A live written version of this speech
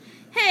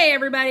Hey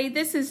everybody,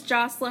 this is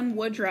Jocelyn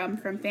Woodrum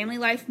from Family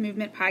Life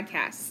Movement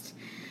Podcast.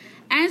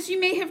 As you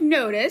may have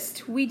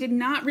noticed, we did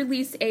not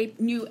release a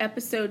new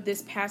episode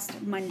this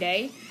past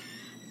Monday,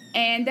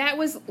 and that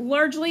was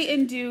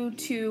largely due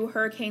to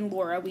Hurricane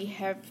Laura. We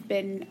have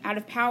been out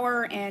of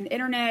power and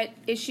internet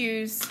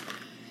issues,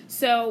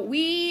 so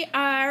we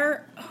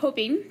are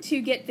hoping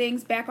to get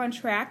things back on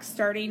track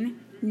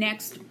starting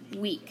next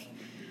week.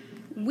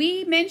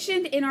 We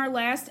mentioned in our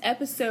last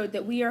episode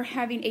that we are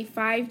having a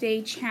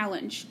 5-day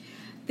challenge.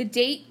 The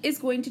date is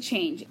going to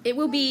change. It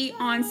will be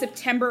on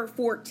September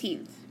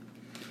 14th.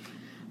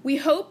 We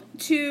hope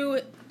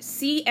to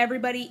see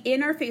everybody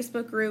in our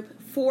Facebook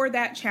group for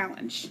that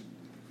challenge.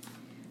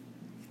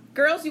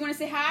 Girls, you want to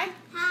say hi?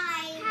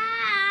 Hi.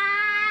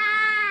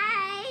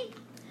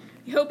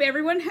 We hope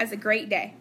everyone has a great day.